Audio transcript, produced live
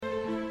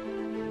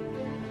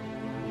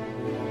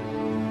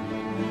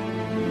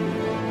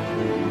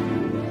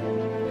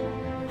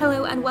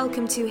and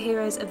welcome to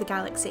Heroes of the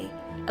Galaxy,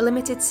 a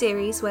limited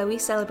series where we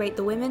celebrate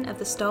the women of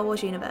the Star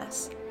Wars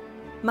universe.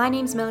 My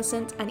name's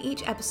Millicent, and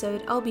each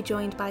episode I'll be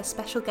joined by a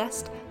special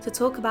guest to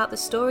talk about the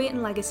story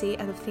and legacy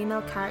of a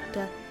female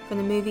character from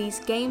the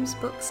movies, games,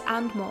 books,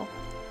 and more.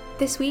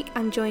 This week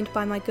I'm joined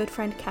by my good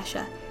friend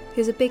Kesha,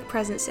 who's a big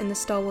presence in the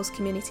Star Wars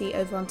community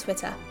over on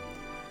Twitter.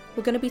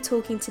 We're going to be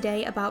talking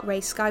today about Rey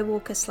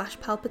Skywalker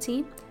 /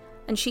 Palpatine,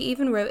 and she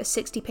even wrote a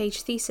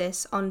 60-page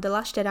thesis on The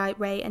Last Jedi,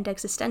 Rey and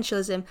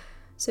existentialism,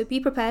 so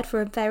be prepared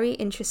for a very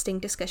interesting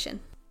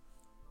discussion.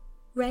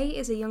 Rey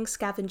is a young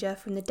scavenger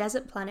from the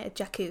desert planet of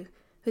Jakku,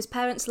 whose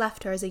parents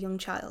left her as a young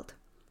child.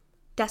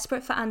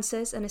 Desperate for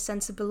answers and a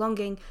sense of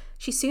belonging,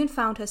 she soon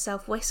found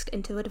herself whisked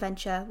into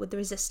adventure with the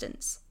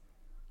Resistance.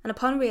 And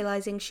upon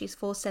realising she's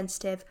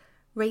Force-sensitive,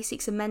 Rey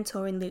seeks a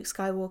mentor in Luke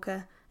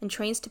Skywalker and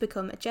trains to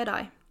become a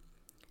Jedi.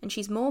 And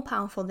she's more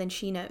powerful than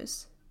she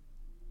knows.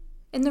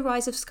 In The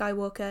Rise of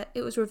Skywalker,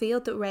 it was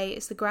revealed that Rey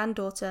is the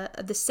granddaughter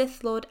of the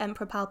Sith Lord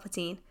Emperor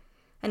Palpatine,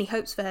 and he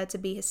hopes for her to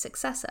be his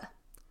successor.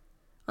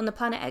 On the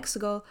planet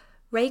Exegol,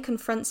 Rey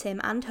confronts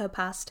him and her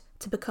past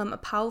to become a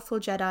powerful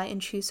Jedi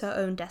and choose her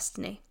own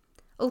destiny,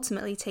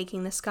 ultimately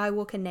taking the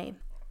Skywalker name.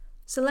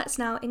 So let's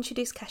now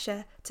introduce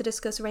Kesha to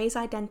discuss Rey's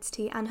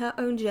identity and her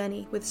own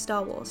journey with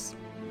Star Wars.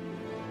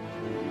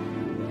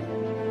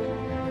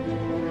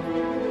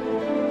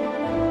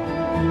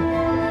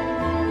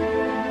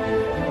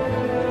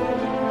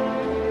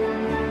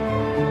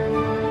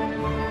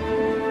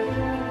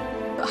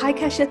 Hi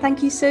Kesha,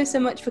 thank you so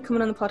much for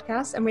coming on the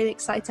podcast. I'm really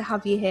excited to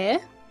have you here.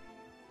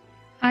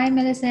 Hi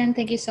Millicent,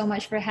 thank you so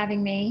much for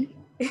having me.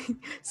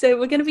 So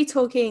we're going to be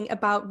talking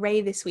about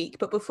Rey this week,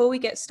 but before we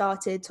get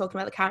started talking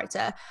about the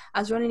character, I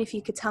was wondering if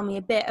you could tell me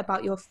a bit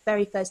about your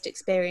very first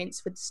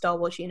experience with the Star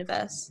Wars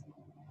universe.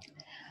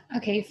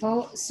 Okay,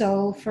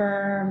 so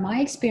for my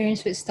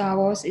experience with Star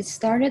Wars, it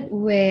started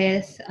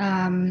with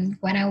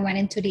when I went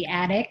into the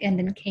attic and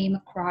then came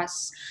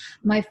across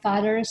my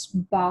father's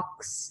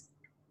box.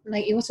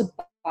 Like it was a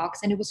box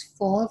and it was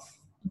full of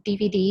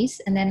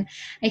DVDs, and then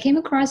I came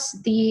across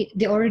the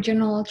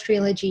original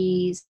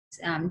trilogy's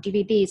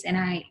DVDs,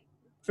 and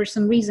for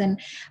some reason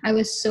I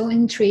was so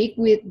intrigued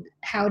with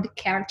how the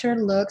character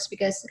looks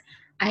because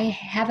I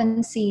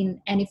haven't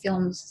seen any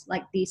films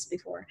like these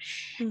before.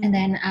 And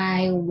then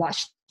I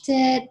watched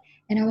it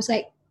and I was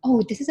like,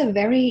 oh, this is a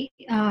very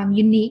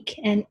unique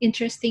and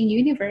interesting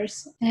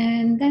universe.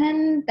 And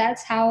then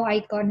that's how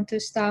I got into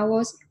Star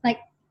Wars. Like,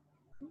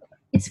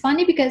 it's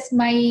funny because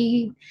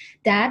my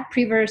dad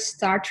prefers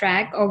Star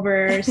Trek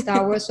over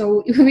Star Wars,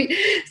 so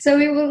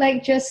we will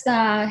like just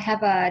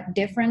have a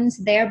difference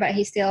there, but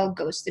he still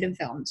goes to the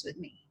films with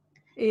me.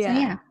 Yeah. So,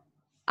 yeah.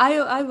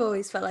 I've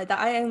always felt like that.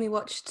 I only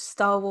watched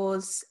Star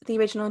Wars, the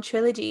original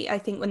trilogy, I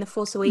think, when the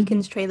Force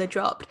Awakens trailer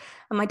dropped.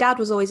 And my dad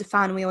was always a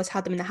fan, and we always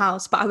had them in the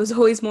house. But I was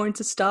always more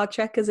into Star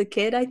Trek as a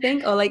kid, I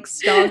think, or like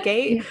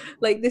Stargate. Yeah.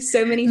 Like, there's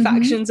so many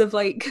factions of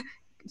like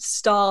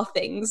star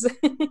things.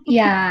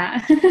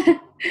 Yeah.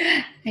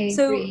 I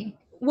agree.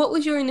 What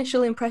was your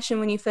initial impression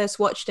when you first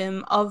watched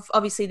them?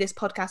 Obviously, this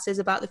podcast is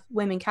about the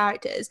women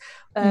characters.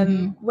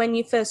 When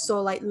you first saw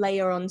like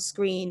Leia on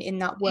screen in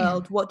that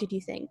world, what did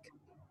you think?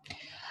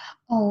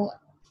 Oh,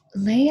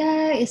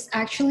 Leia is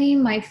actually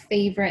my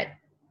favorite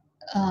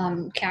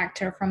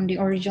character from the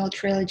original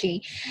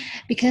trilogy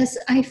because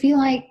I feel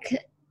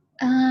like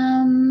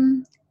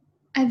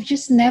I've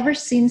just never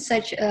seen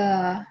such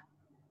a,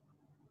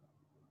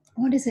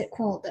 what is it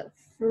called? A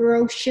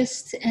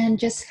ferocious, and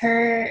just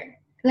her,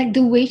 like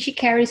the way she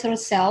carries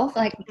herself,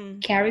 like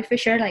Carrie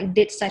Fisher like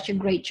did such a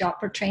great job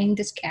portraying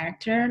this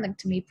character. Like,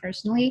 to me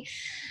personally,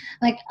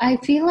 like I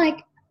feel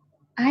like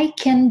I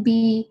can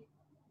be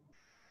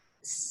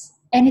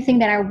anything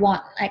that I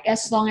want, like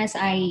as long as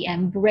I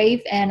am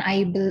brave and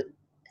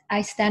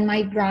I stand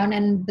my ground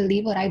and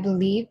believe what I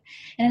believe,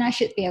 and I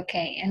should be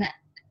okay. And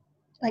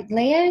like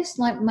Leia is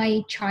like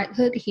my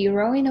childhood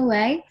hero in a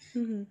way.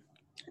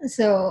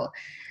 So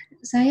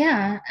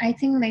yeah, I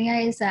think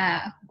Leia is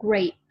a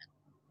great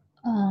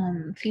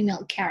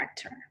female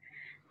character.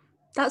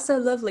 That's so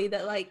lovely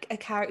that like a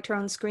character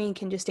on screen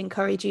can just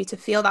encourage you to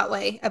feel that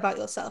way about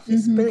yourself.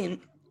 It's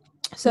brilliant.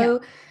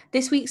 So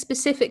this week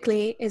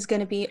specifically is going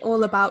to be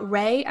all about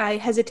Rey. I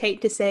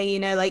hesitate to say,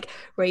 like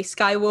Rey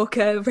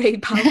Skywalker, Rey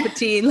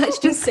Palpatine. Let's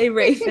just say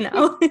Rey for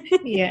now.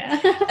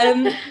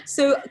 Yeah.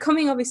 So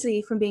coming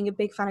obviously from being a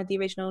big fan of the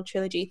original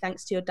trilogy,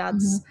 thanks to your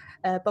dad's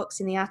box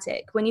in the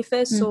attic, when you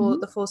first saw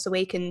The Force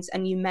Awakens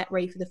and you met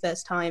Rey for the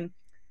first time,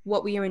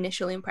 what were your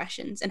initial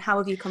impressions and how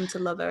have you come to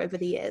love her over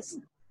the years?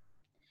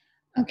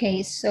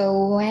 Okay,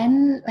 so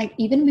when, like,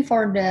 even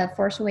before The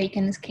Force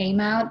Awakens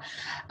came out,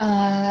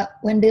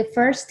 when the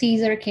first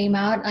teaser came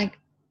out, like,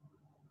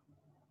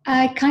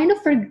 I kind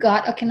of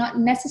forgot, okay, not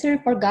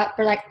necessarily forgot,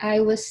 but like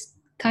I was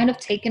kind of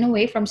taken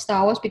away from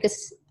Star Wars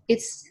because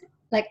it's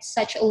like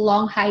such a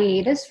long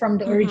hiatus from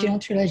the original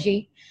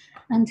trilogy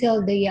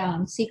until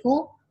the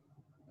sequel.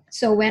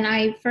 So when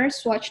I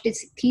first watched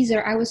this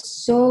teaser, I was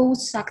so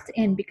sucked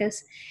in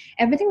because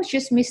everything was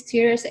just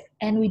mysterious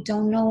and we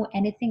don't know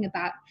anything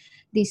about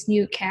these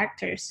new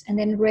characters, and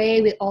then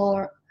Rey with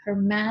all her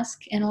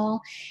mask and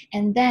all.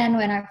 And then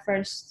when I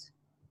first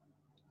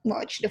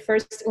watched The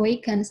First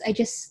Awakens, I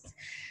just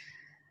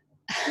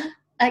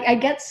like I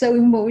get so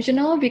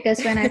emotional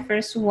because when I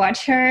first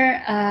watched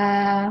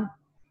her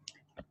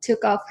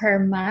took off her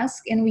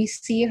mask and we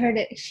see her,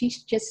 that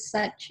she's just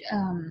such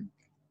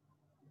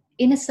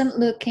innocent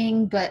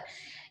looking, but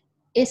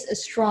is a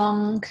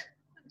strong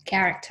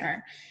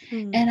character.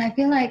 And I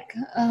feel like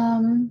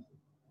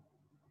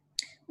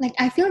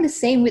I feel the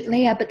same with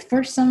Leia, but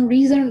for some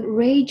reason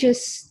Rey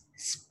just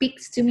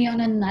speaks to me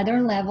on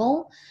another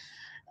level.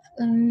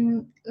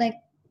 Like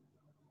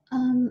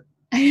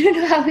I don't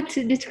know how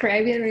to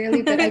describe it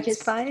really, but I just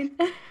It's fine.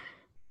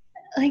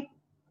 like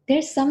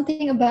there's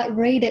something about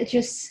Rey that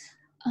just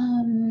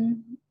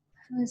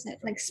how is it,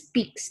 like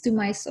speaks to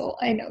my soul.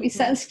 I know it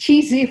sounds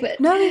cheesy, but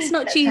No, it's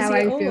not that's how cheesy at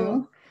I all.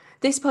 feel.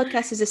 This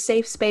podcast is a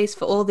safe space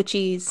for all the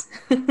cheese.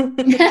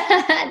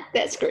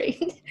 That's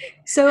great.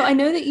 So I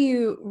know that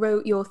you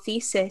wrote your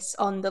thesis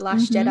on The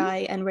Last Mm-hmm.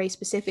 Jedi and Rey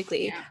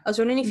specifically. Yeah. I was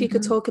wondering if you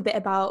could Mm-hmm. talk a bit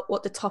about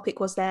what the topic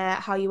was there,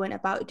 how you went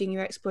about doing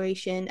your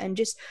exploration, and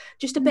just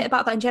a bit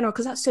about that in general,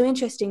 because that's so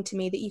interesting to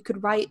me that you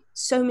could write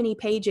so many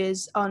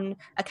pages on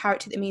a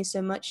character that means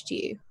so much to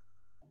you.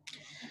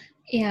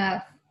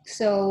 Yeah.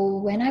 So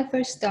when I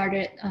first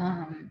started,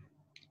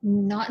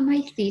 not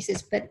my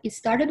thesis, but it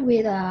started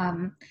with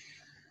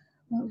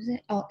what was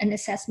it? Oh, an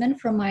assessment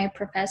from my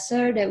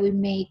professor that we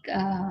make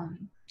a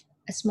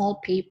small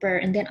paper,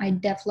 and then I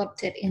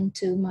developed it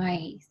into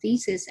my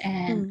thesis.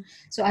 And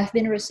so I've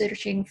been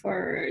researching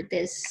for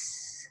this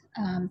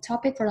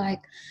topic for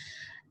like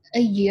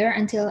a year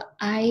until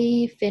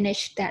I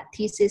finished that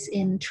thesis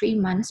in 3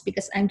 months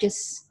because I'm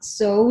just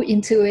so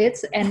into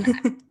it. And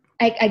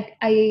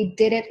I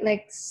did it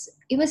like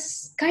it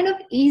was kind of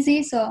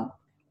easy. So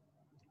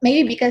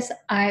maybe because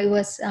I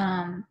was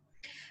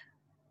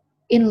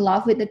in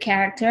love with the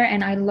character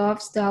and I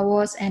love Star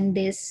Wars, and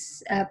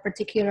this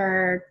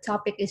particular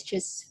topic is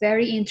just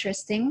very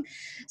interesting.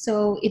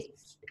 So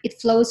it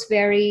flows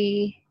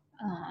very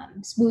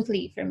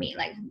smoothly for me,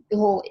 like the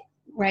whole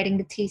writing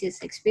the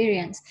thesis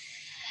experience.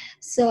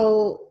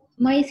 So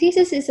my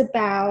thesis is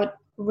about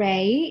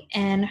Rey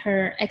and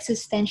her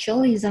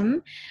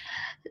existentialism.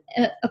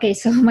 Okay,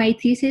 so my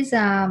thesis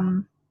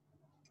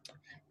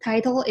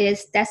title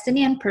is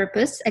Destiny and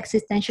Purpose,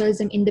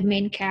 Existentialism in the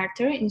Main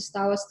Character in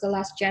Star Wars The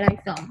Last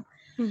Jedi film.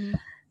 Mm-hmm.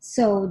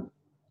 So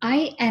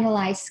I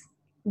analyzed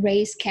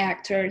Rey's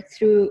character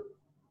through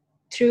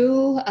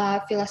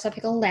a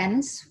philosophical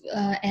lens,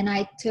 and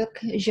I took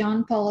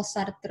Jean-Paul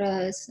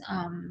Sartre's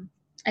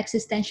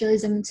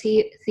existentialism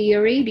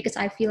theory because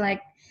I feel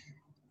like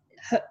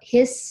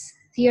his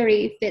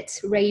theory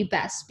fits Rey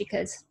best,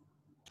 because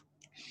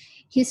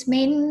his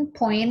main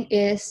point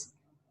is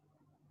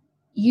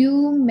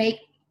you make,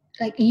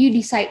 like, you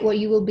decide what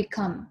you will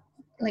become.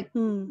 Like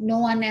no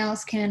one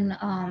else can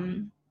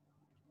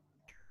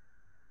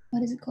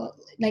what is it called,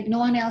 like no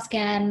one else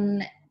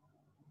can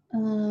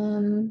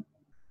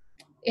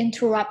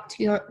interrupt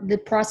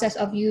the process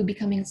of you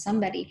becoming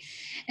somebody.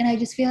 And I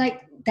just feel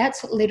like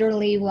that's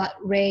literally what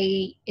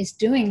Rey is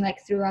doing, like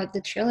throughout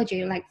the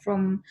trilogy, like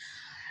from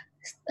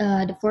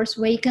The Force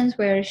Awakens,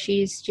 where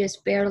she's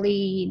just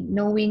barely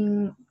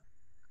knowing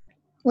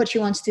what she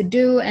wants to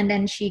do, and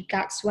then she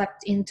got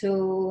swept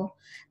into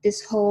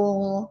this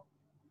whole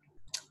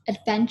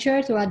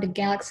adventure throughout the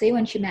galaxy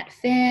when she met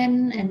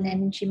Finn, and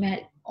then she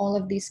met all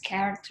of these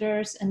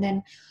characters, and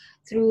then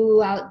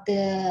throughout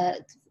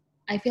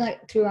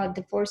throughout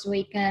The Force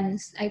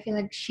Awakens, I feel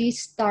like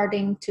she's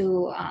starting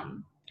to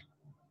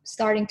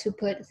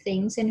put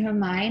things in her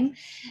mind,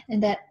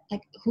 and that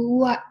like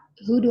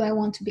who do I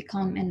want to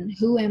become and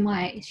who am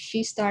I?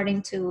 She's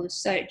starting to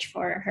search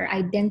for her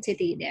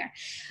identity there.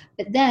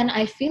 But then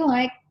I feel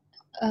like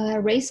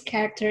Rey's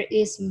character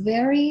is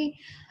very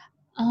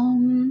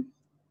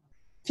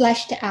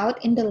fleshed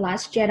out in The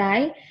Last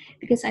Jedi,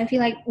 because I feel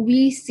like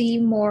we see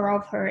more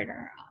of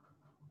her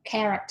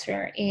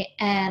character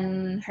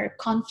and her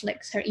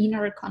conflicts, her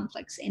inner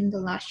conflicts in The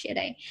Last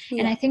Jedi.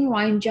 And I think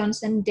Rian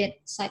Johnson did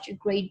such a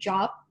great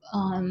job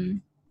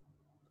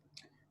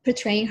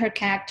portraying her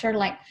character,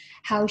 like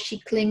how she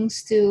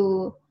clings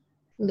to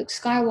Luke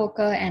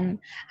Skywalker and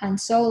Han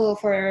Solo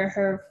for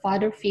her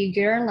father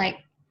figure, like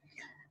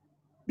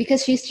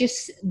because she's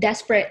just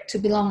desperate to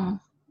belong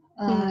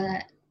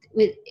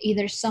with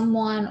either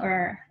someone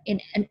or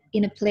in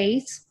a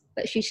place,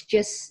 but she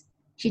just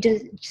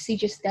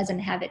doesn't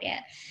have it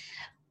yet.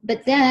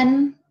 But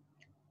then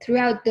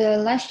throughout The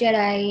Last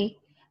Jedi,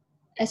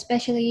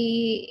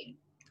 especially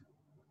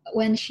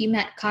when she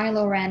met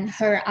Kylo Ren,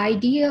 her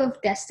idea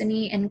of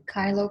destiny and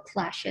Kylo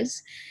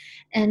clashes,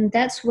 and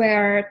that's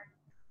where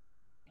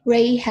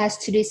Rey has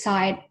to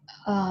decide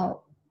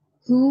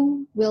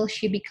who will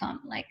she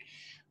become. Like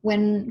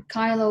when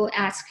Kylo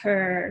asks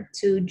her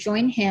to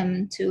join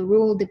him to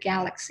rule the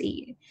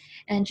galaxy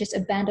and just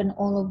abandon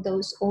all of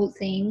those old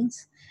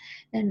things,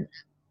 and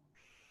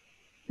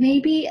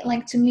maybe,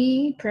 like, to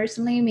me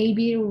personally,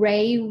 maybe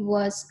Rey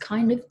was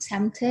kind of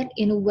tempted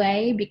in a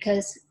way,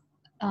 because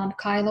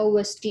Kylo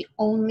was the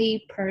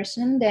only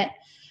person that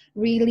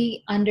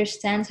really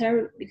understands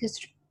her, because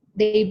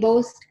they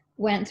both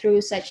went through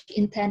such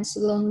intense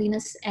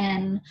loneliness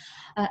and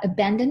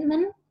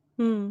abandonment.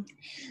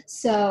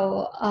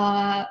 So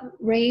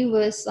Rey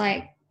was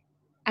like,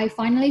 I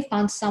finally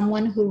found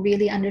someone who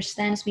really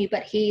understands me,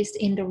 but he's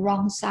in the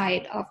wrong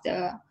side of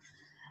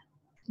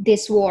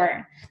this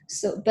war.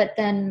 So, but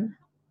then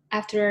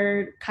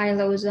after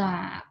Kylo's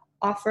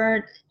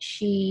offered,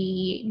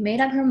 she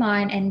made up her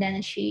mind, and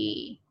then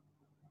she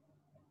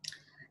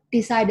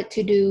decided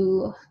to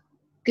do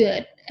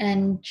good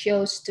and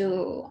chose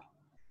to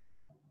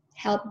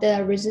help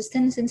the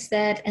resistance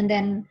instead. And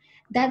then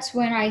that's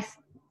when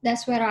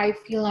that's where I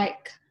feel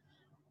like,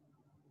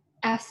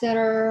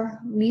 after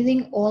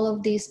meeting all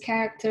of these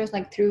characters,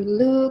 like through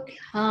Luke,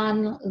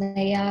 Han,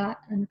 Leia,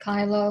 and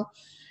Kylo,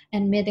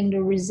 and meeting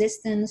the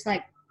resistance,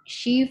 like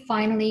she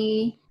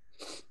finally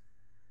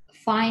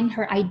find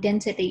her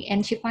identity,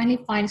 and she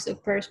finally finds a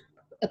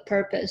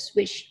purpose,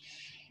 which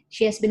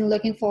she has been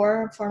looking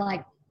for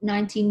like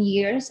 19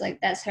 years.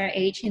 Like that's her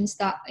age in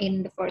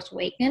The Force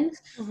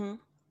Awakens.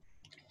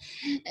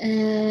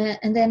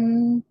 And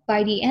then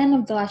by the end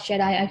of The Last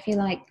Jedi, I feel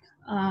like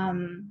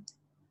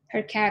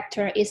her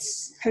character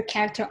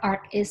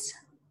arc is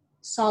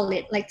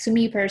solid, like to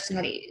me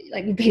personally,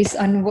 like based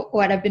on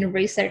what I've been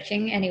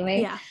researching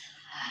anyway.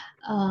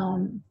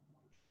 And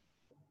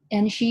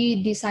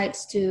she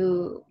decides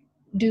to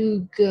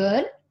do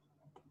good,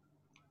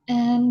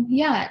 and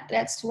yeah,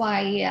 that's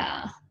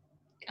why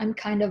I'm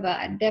kind of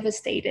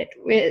devastated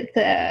with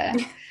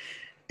the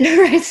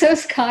Rise of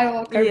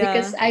Skywalker,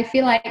 because I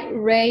feel like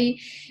Rey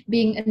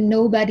being a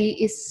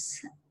nobody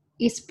is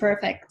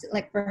perfect,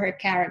 like for her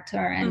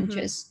character, and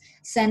just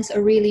sends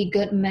a really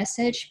good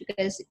message,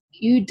 because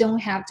you don't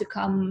have to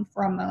come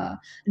from a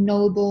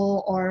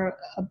noble or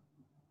a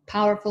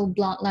powerful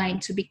bloodline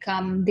to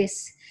become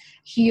this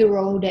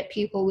hero that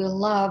people will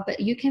love, but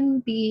you can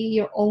be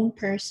your own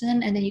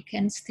person, and then you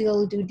can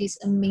still do these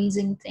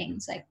amazing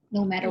things, like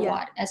no matter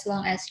what, as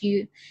long as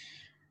you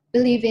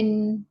believe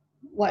in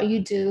what you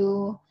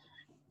do.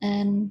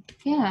 And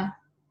yeah,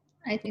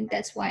 I think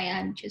that's why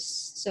I'm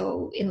just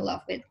so in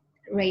love with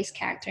Rey's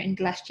character in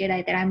The Last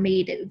Jedi that I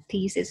made a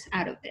thesis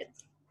out of it.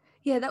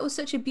 Yeah, that was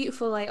such a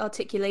beautiful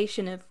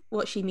articulation of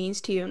what she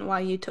means to you and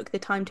why you took the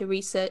time to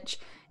research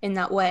in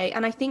that way.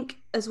 And I think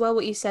as well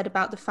what you said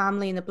about the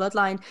family and the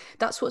bloodline,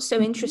 that's what's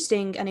so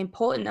interesting and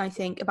important, I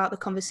think, about the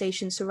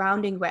conversation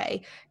surrounding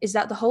Rey, is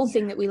that the whole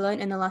thing that we learned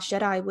in The Last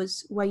Jedi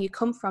was where you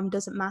come from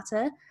doesn't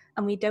matter,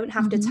 and we don't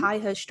have to tie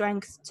her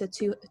strength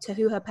to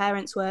who her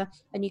parents were,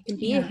 and you can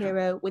be a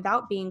hero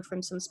without being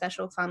from some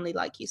special family,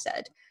 like you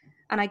said.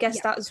 And I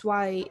guess that's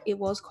why it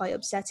was quite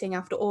upsetting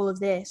after all of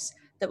this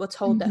that we're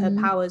told that her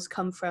powers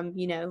come from,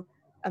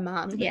 a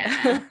man.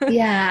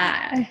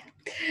 Yeah.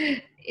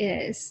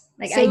 Yes.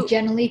 Like, so, I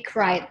genuinely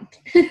cried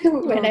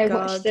when I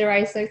watched The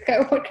Rise of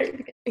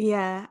Skywalker.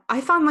 Yeah. I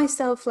found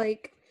myself I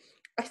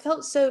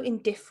felt so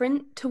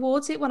indifferent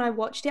towards it when I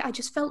watched it. I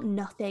just felt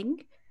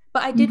nothing.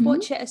 But I did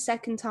watch it a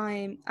second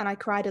time, and I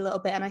cried a little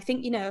bit. And I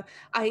think,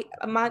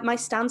 my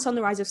stance on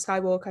The Rise of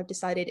Skywalker, I've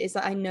decided, is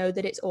that I know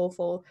that it's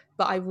awful,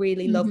 but I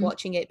really love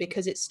watching it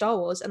because it's Star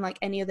Wars, and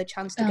any other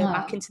chance to go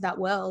back into that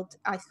world,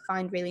 I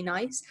find really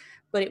nice.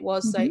 But it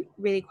was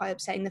really quite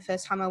upsetting the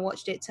first time I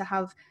watched it to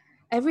have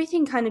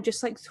everything kind of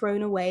just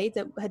thrown away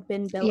that had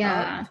been built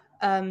up.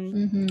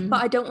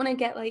 But I don't want to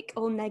get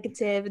all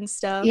negative and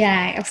stuff.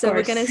 Yeah, of so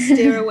course. We're going to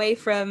steer away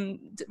from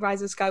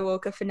Rise of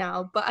Skywalker for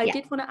now. But I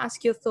did want to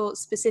ask your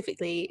thoughts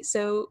specifically.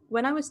 So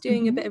when I was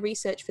doing a bit of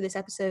research for this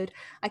episode,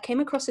 I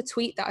came across a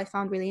tweet that I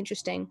found really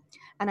interesting.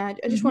 And I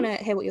just want to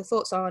hear what your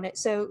thoughts are on it.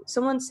 So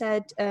someone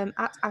said,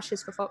 at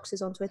Ashes for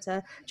Foxes on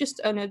Twitter, just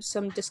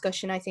some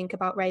discussion, I think,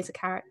 about Rey as a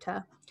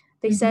character.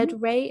 They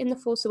said, Rey in The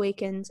Force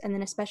Awakens, and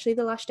then especially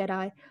The Last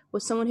Jedi,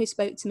 was someone who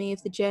spoke to me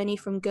of the journey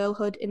from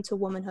girlhood into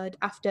womanhood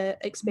after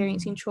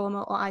experiencing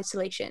trauma or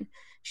isolation.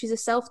 She's a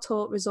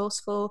self-taught,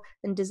 resourceful,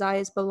 and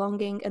desires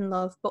belonging and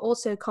love, but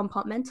also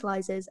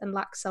compartmentalizes and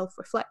lacks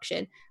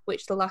self-reflection,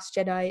 which The Last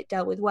Jedi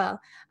dealt with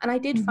well. And I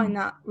did find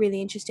that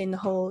really interesting, the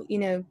whole,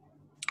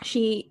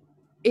 she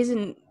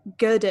isn't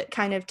good at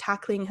kind of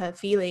tackling her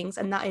feelings,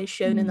 and that is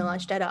shown in The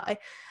Last Jedi.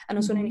 And I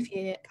was wondering if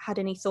you had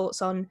any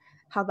thoughts on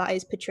how that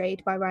is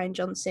portrayed by Rian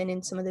Johnson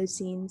in some of those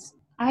scenes.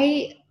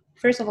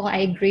 First of all, I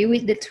agree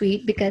with the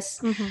tweet,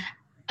 because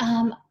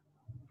The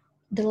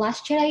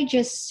Last Jedi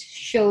just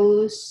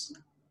shows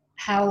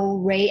how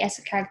Rey as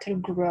a character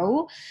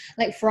grow,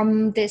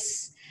 from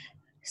this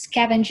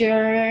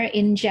scavenger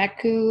in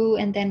Jakku,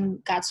 and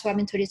then got swept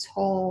into this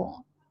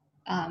whole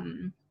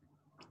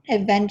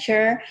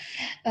adventure.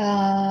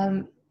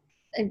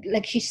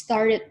 She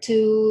started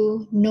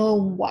to know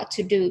what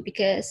to do,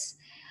 because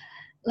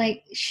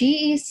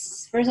she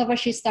is, first of all,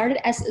 she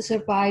started as a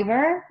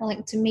survivor,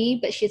 to me,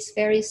 but she's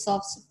very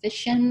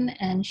self-sufficient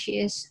and she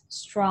is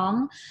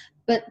strong,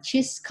 but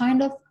she's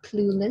kind of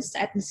clueless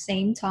at the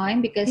same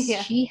time, because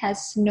she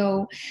has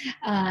no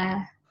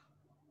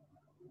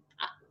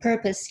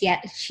purpose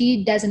yet.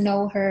 She doesn't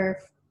know her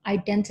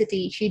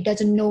identity. She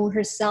doesn't know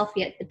herself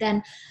yet. But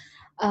then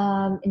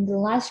in The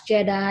Last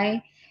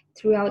Jedi,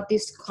 throughout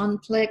these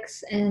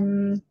conflicts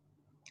and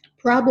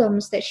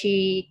problems that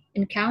she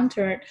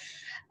encountered,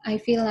 I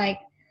feel like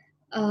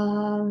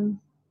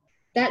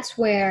that's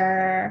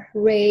where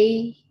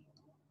Rey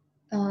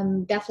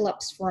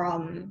develops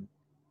from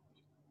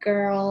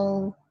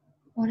girl.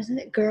 What is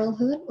it?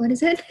 Girlhood? What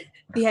is it?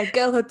 Yeah,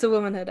 girlhood to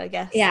womanhood, I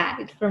guess. Yeah,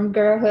 from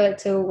girlhood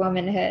to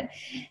womanhood.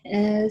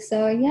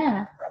 So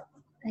yeah,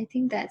 I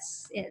think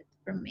that's it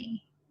for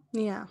me.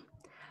 Yeah.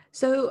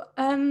 So,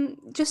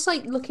 just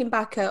like looking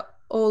back at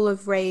all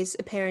of Rey's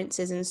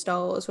appearances in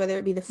Star Wars, whether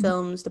it be the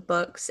films, the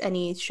books,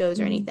 any shows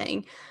or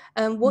anything,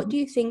 what do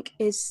you think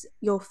is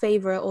your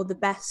favorite or the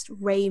best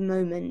Rey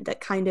moment that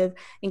kind of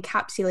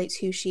encapsulates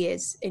who she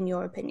is, in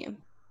your opinion?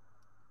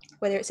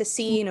 Whether it's a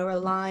scene or a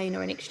line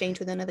or an exchange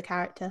with another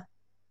character.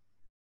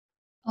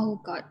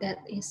 Oh God, that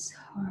is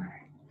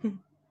hard.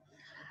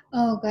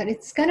 Oh God,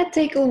 it's gonna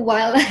take a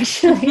while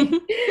actually.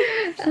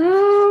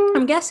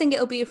 I'm guessing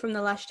it'll be from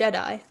The Last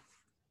Jedi.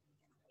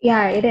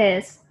 Yeah, it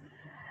is.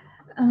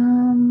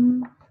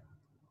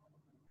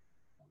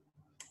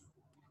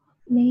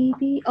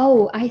 Maybe.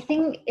 Oh, I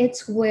think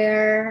it's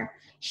where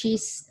she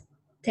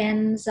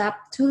stands up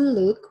to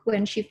Luke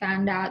when she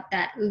found out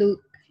that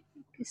Luke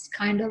is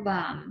kind of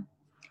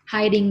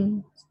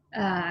hiding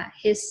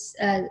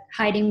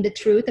hiding the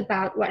truth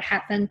about what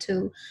happened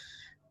to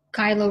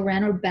Kylo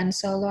Ren or Ben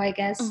Solo, I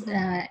guess,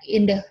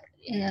 in the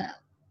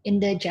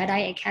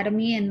Jedi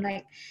Academy. And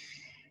like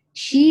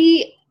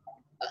she,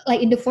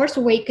 like in the Force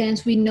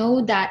Awakens, we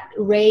know that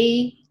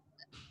Rey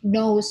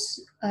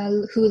knows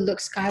who Luke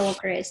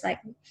Skywalker is. Like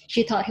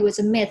she thought he was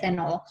a myth and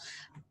all.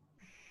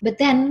 But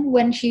then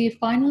when she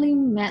finally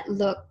met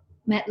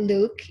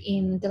Luke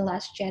in The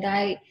Last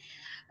Jedi,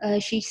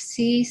 she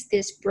sees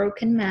this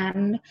broken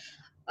man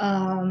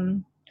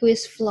who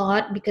is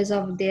flawed because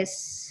of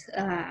this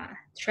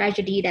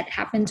tragedy that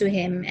happened to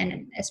him,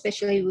 and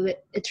especially with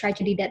a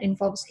tragedy that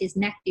involves his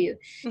nephew.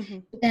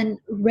 Then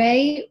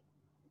Rey,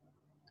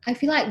 I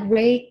feel like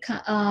Rey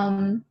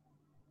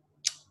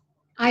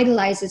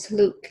idolizes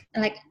Luke.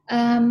 Like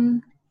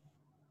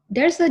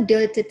there's a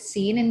deleted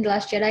scene in The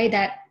Last Jedi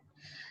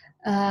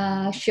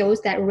that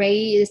shows that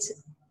Rey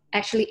is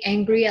actually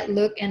angry at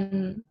Luke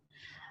and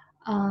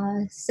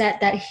said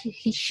that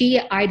she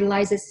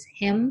idolizes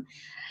him,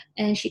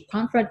 and she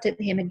confronted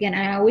him again.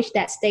 And I wish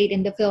that stayed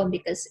in the film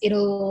because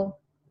it'll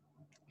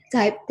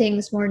type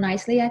things more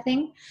nicely, I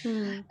think.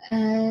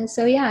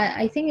 So yeah,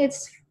 I think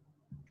it's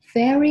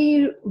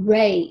very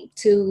Rey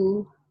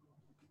to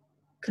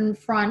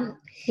confront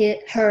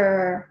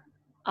her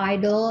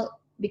idol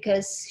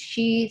because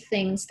she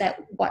thinks that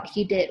what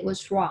he did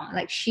was wrong.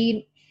 Like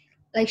she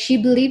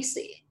believes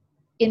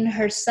in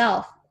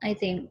herself. I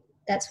think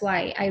that's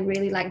why I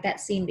really like that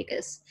scene,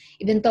 because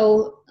even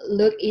though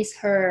Luke is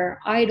her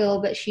idol,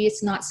 but she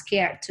is not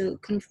scared to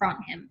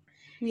confront him.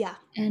 Yeah.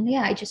 And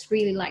yeah, I just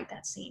really like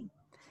that scene.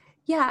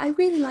 Yeah, I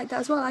really like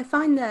that as well. I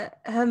find that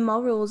her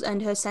morals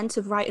and her sense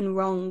of right and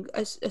wrong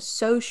are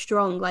so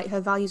strong, like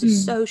her values are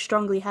so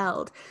strongly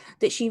held,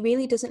 that she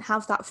really doesn't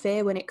have that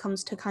fear when it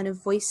comes to kind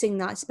of voicing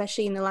that,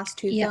 especially in the last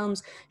two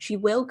films. She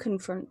will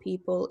confront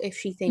people if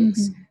she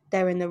thinks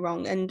they're in the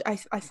wrong. And I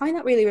find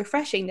that really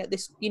refreshing that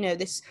this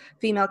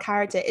female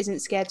character isn't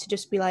scared to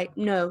just be like,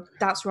 no,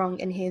 that's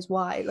wrong and here's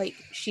why. Like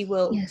she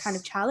will kind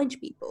of challenge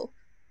people.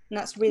 And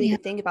that's a really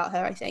good thing about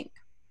her, I think.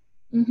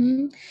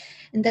 And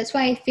that's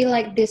why I feel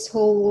like this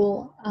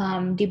whole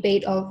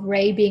debate of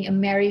Rey being a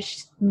Mary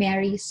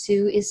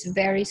Sue is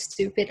very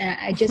stupid, and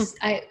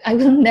I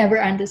will never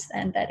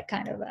understand that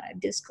kind of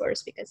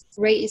discourse, because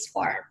Rey is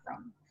far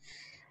from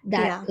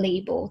that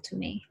label to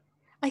me.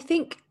 I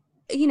think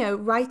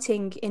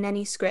writing in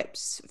any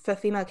scripts for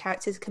female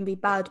characters can be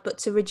bad, but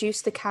to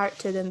reduce the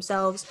character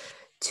themselves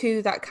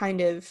to that kind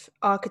of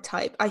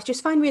archetype, I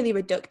just find really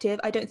reductive.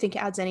 I don't think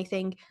it adds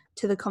anything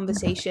to the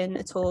conversation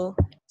at all.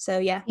 So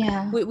yeah.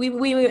 We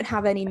won't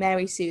have any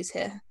Mary Sues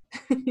here.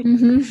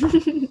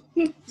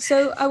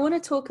 So I want to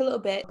talk a little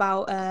bit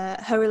about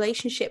her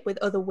relationship with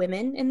other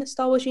women in the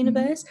Star Wars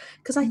universe,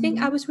 because I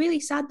think I was really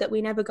sad that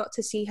we never got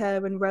to see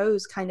her and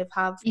Rose kind of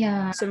have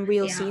some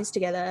real scenes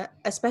together,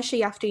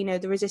 especially after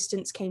the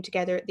Resistance came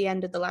together at the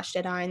end of The Last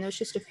Jedi, and there was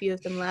just a few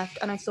of them left,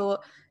 and I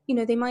thought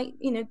they might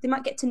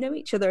get to know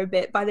each other a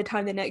bit by the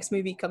time the next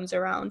movie comes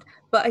around.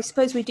 But I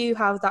suppose we do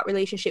have that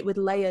relationship with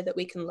Leia that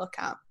we can look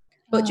at.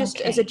 But just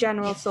as a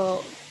general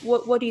thought,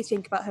 what do you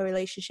think about her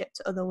relationship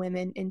to other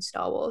women in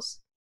Star Wars?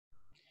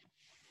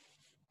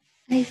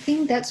 I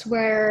think that's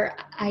where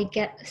I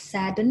get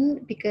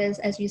saddened, because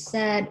as you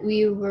said,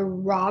 we were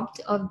robbed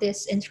of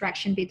this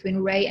interaction between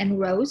Rey and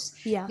Rose.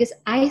 Yeah. Because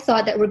I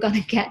thought that we're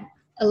going to get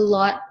a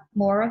lot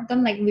more of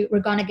them. Like we're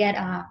going to get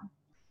a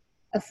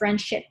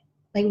friendship.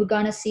 Like we're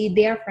going to see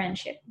their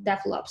friendship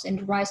develops in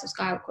The Rise of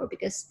Skywalker,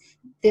 because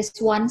this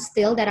one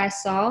still that I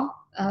saw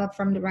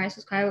from The Rise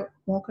of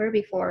Skywalker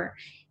before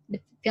the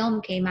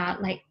film came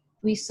out, like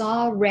we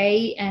saw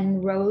Rey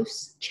and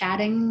Rose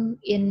chatting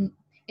in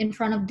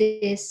front of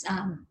this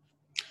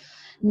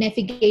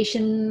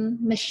navigation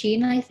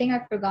machine. I think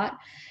I forgot,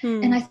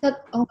 and Hmm. I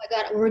thought, oh my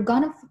god, we're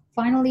gonna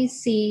finally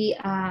see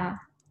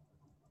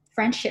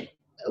friendship,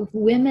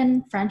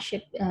 women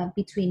friendship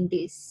between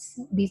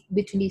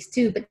these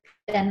two. But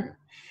then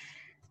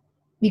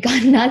we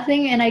got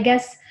nothing, and I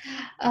guess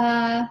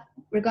uh,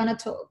 we're gonna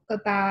talk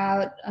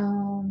about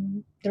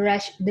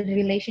the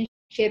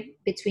relationship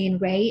between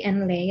Ray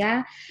and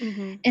Leia,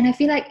 Mm-hmm. and I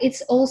feel like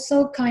it's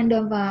also kind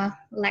of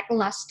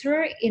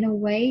lackluster in a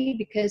way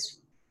because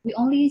we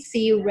only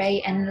see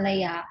Ray and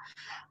Leia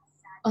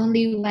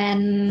only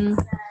when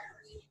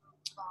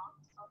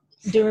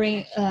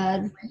during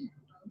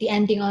the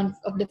ending of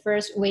the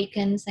First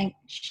Awakens, like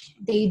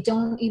they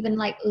don't even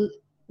like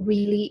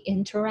really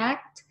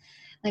interact,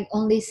 like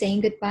only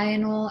saying goodbye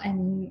and all.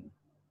 And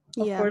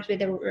of Yeah. course, with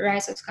the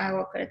Rise of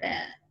Skywalker,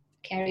 that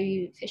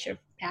Carrie Fisher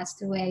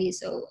passed away,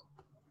 so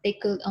they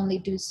could only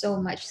do so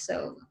much.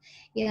 So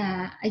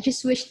yeah, I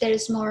just wish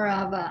there's more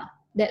of a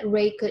that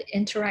Ray could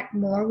interact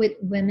more with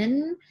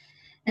women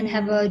and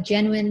have Mm. a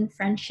genuine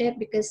friendship,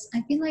 because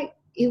I feel like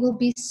it will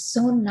be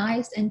so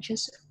nice and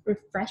just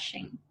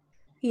refreshing.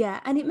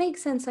 Yeah, and it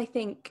makes sense, I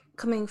think,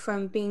 coming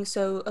from being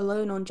so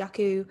alone on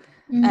Jakku,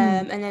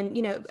 Mm, and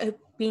then,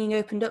 being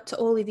opened up to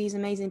all of these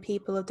amazing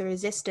people of the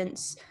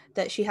Resistance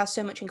that she has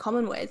so much in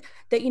common with,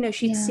 that,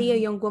 she'd yeah, see a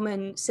young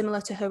woman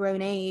similar to her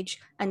own age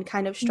and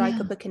kind of strike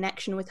yeah, up a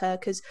connection with her.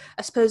 Because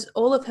I suppose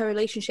all of her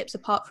relationships,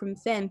 apart from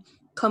Finn,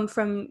 come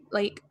from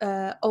like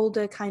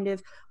older kind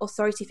of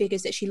authority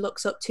figures that she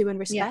looks up to and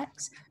yeah.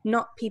 respects,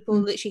 not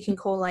people Mm, that she can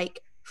call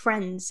like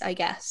friends, I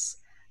guess.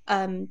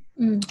 Um,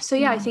 so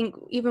yeah, I yeah. think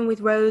even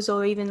with Rose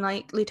or even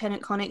like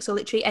Lieutenant Connix or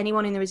literally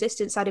anyone in the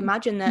Resistance, I'd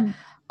imagine that Mm,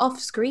 off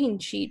screen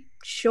she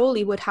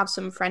surely would have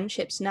some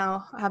friendships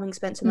now, having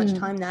spent so much mm,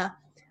 time there.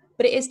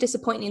 But it is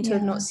disappointing to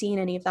have not yeah. seen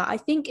any of that. I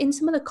think in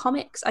some of the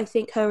comics, I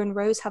think her and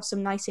Rose have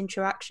some nice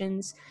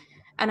interactions,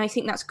 and I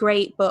think that's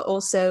great. But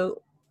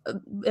also,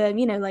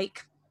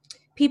 like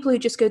people who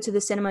just go to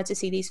the cinema to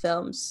see these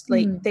films,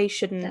 like Mm, they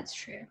shouldn't that's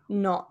true.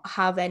 not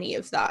have any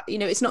of that.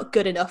 It's not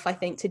good enough, I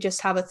think, to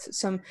just have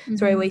some Mm-hmm,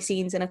 throwaway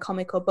scenes in a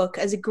comic or book.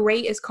 As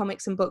great as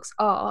comics and books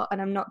are,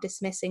 and I'm not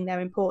dismissing their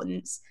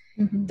importance,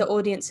 mm-hmm. the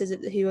audiences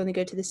who only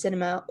go to the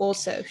cinema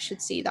also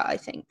should see that, I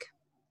think.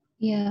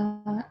 Yeah,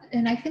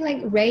 and I feel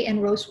like Ray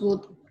and Rose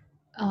would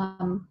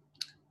um,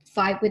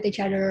 fight with each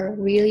other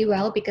really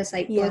well, because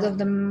like both Yeah. of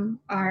them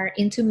are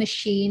into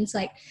machines,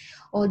 like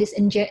all this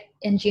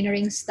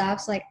engineering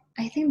stuffs. Like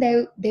I think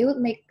they would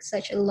make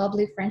such a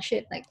lovely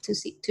friendship, like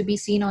to be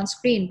seen on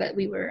screen. But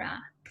we were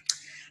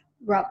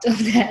robbed of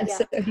that. Yeah.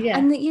 So yeah.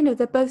 And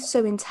they're both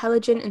so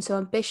intelligent and so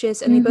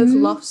ambitious, and they both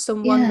Mm-hmm. lost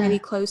someone really Yeah.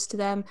 close to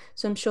them.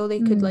 So I'm sure they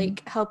could Mm.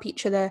 like help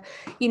each other,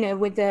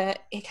 with a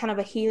kind of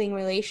a healing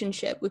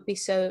relationship would be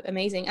so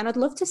amazing. And I'd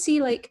love to see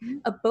like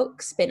a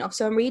book spin-off.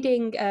 So I'm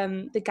reading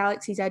The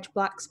Galaxy's Edge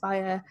Black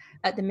Spire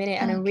at the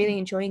minute, and I'm really Okay.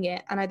 enjoying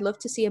it. And I'd love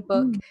to see a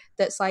book Mm.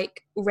 that's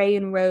like Rey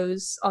and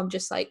Rose on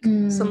just like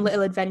some Mm.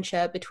 little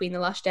adventure between The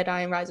Last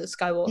Jedi and Rise of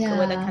Skywalker,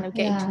 where they're kind Yeah. of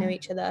getting to know Yeah.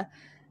 each other.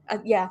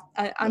 Yeah,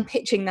 I'm Yeah.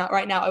 pitching that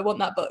right now. I want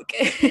that book.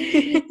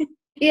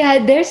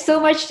 Yeah, there's so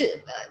much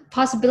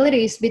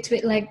possibilities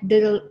between like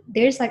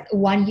there's like a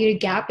 1 year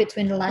gap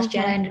between the Last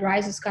Jedi Mhm. and the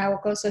Rise of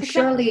Skywalker. So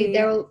surely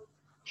Exactly.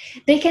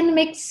 they can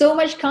make so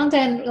much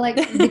content like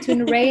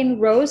between Rey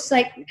and Rose.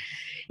 Like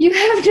you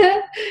have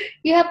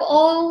you have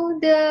all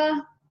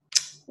the,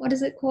 what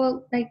is it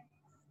called, like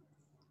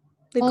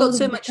They've got all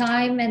so of the much time,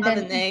 time, and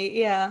haven't then they?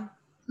 Yeah.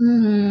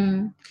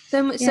 mhm,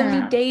 So many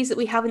yeah, days that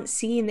we haven't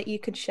seen that you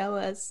could show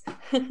us.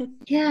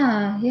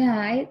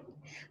 yeah.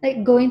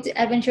 Like going to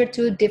adventure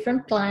to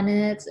different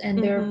planets,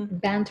 and they're Hmm.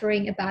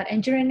 bantering about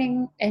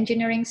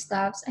engineering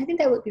stuffs. I think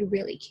that would be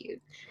really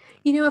cute.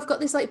 I've got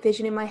this like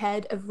vision in my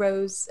head of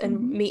Rose and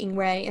Hmm. meeting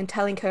Ray and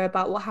telling her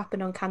about what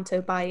happened on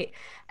Canto Bight,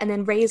 and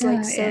then Ray's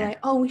like so Yeah. like,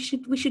 oh,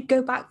 we should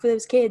go back for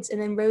those kids,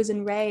 and then Rose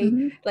and Ray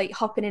Hmm. like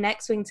hop in an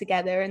X-wing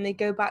together, and they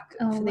go back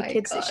Oh for the my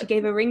kids that she god.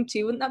 gave a ring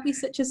to. Wouldn't that be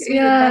such a sweet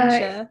Yeah.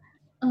 adventure?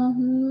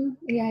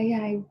 Yeah.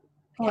 Yeah.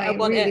 Oh, Yeah, I I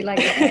want really it. like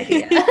that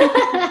idea.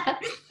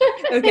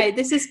 Okay,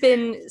 this has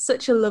been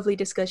such a lovely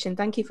discussion.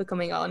 Thank you for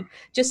coming on.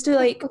 Just to Of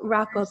like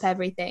wrap up course.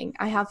 everything,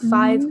 I have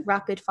 5 Mhm.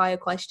 rapid fire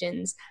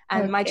questions,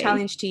 and my Okay.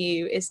 challenge to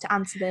you is to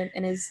answer them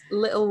in as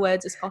little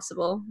words as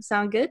possible.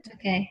 Sound good?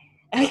 Okay.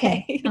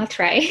 Okay. Okay. I'll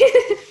try.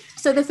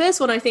 So the first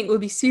one I think will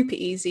be super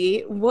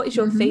easy. What is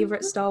your Hmm.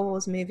 favorite Star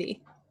Wars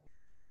movie?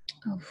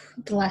 Oh,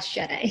 The Last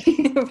Jedi.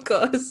 Of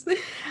course.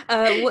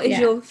 What is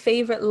Yeah. your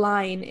favorite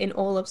line in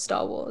all of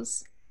Star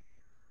Wars?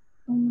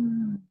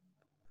 Mm.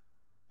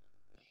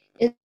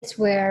 It's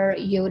where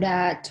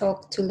Yoda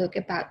talked to Luke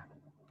about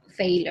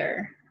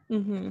failure,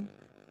 Hmm.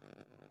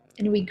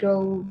 and we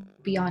grow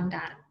beyond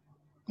that,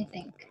 I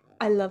think.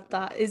 I love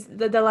that. Is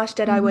the Last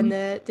Jedi when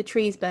Hmm. the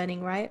tree's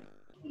burning, right?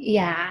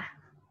 Yeah.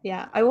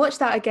 Yeah, I watched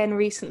that again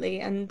recently,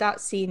 and that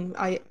scene,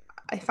 I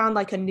found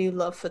like a new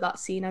love for that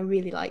scene. I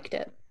really liked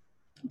it.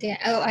 Yeah.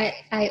 Oh,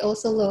 I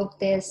also love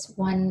this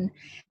one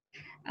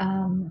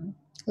um,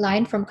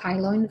 line from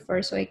Kylo in The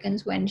Force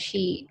Awakens when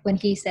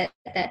he said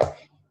that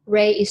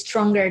Rey is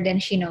stronger than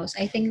she knows.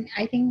 I think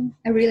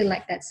I really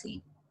like that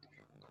scene.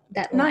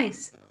 That line.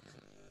 Nice.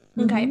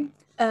 Okay.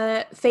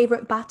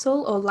 Favorite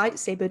battle or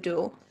lightsaber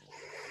duel?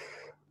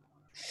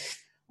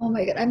 Oh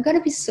my god, I'm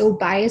gonna be so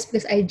biased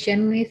because I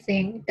genuinely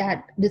think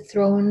that the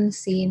throne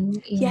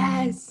scene in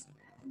Yes.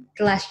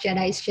 The Last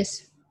Jedi is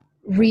just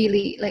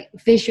really like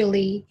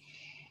visually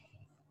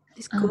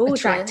It's gorgeous.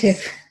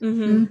 attractive.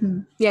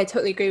 Yeah, I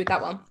totally agree with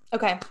that one.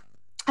 Okay.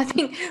 I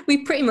think we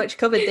pretty much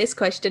covered this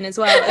question as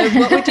well.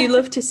 What would you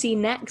love to see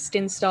next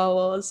in Star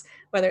Wars?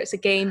 Whether it's a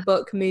game,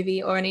 book,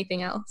 movie, or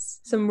anything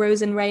else? Some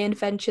Rose and Rey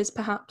adventures,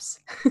 perhaps?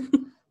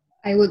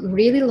 I would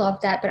really love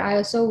that, but I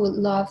also would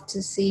love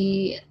to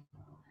see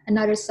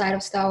another side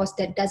of Star Wars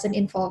that doesn't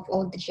involve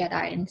all the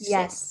Jedi and Sith.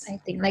 Yes. I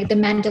think like The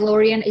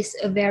Mandalorian is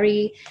a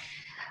very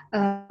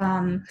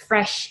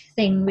fresh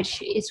thing,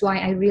 which is why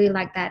I really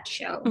like that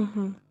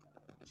show.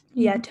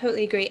 Yeah,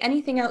 totally agree.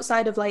 Anything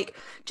outside of like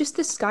just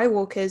the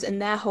Skywalkers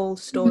and their whole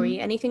story,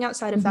 anything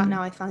outside of that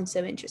now I find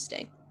so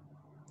interesting.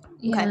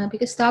 Yeah,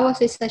 because Star Wars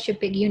is such a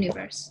big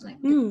universe, like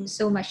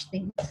so much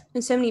things.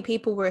 And so many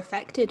people were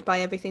affected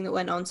by everything that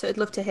went on. So I'd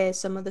love to hear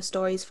some of the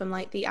stories from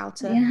like the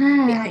outer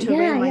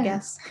rim, I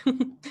guess.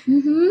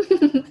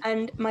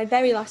 And my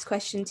very last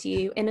question to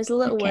you, in as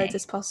little words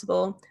as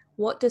possible,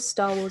 what does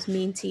Star Wars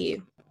mean to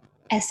you?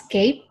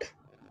 Escape.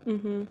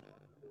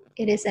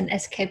 It is an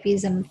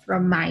escapism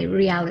from my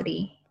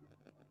reality.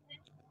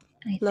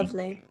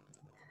 Lovely.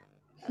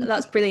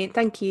 That's brilliant.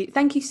 Thank you.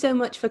 Thank you so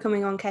much for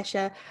coming on,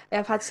 Kesha.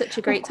 I've had such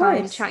a great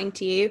time chatting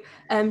to you.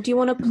 Do you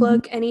want to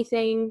plug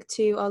anything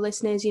to our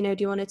listeners? You know,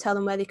 do you want to tell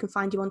them where they can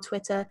find you on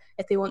Twitter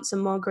if they want some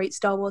more great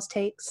Star Wars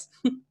takes?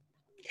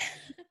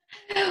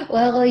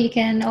 Well, you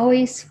can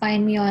always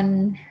find me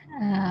on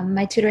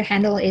my Twitter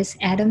handle is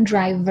Adam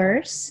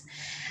Drivers.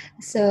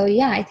 So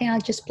yeah, I think I'll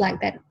just plug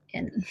that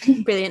in.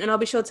 Brilliant. And I'll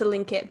be sure to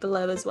link it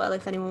below as well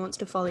if anyone wants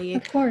to follow you.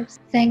 Of course.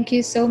 Thank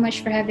you so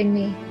much for having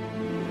me.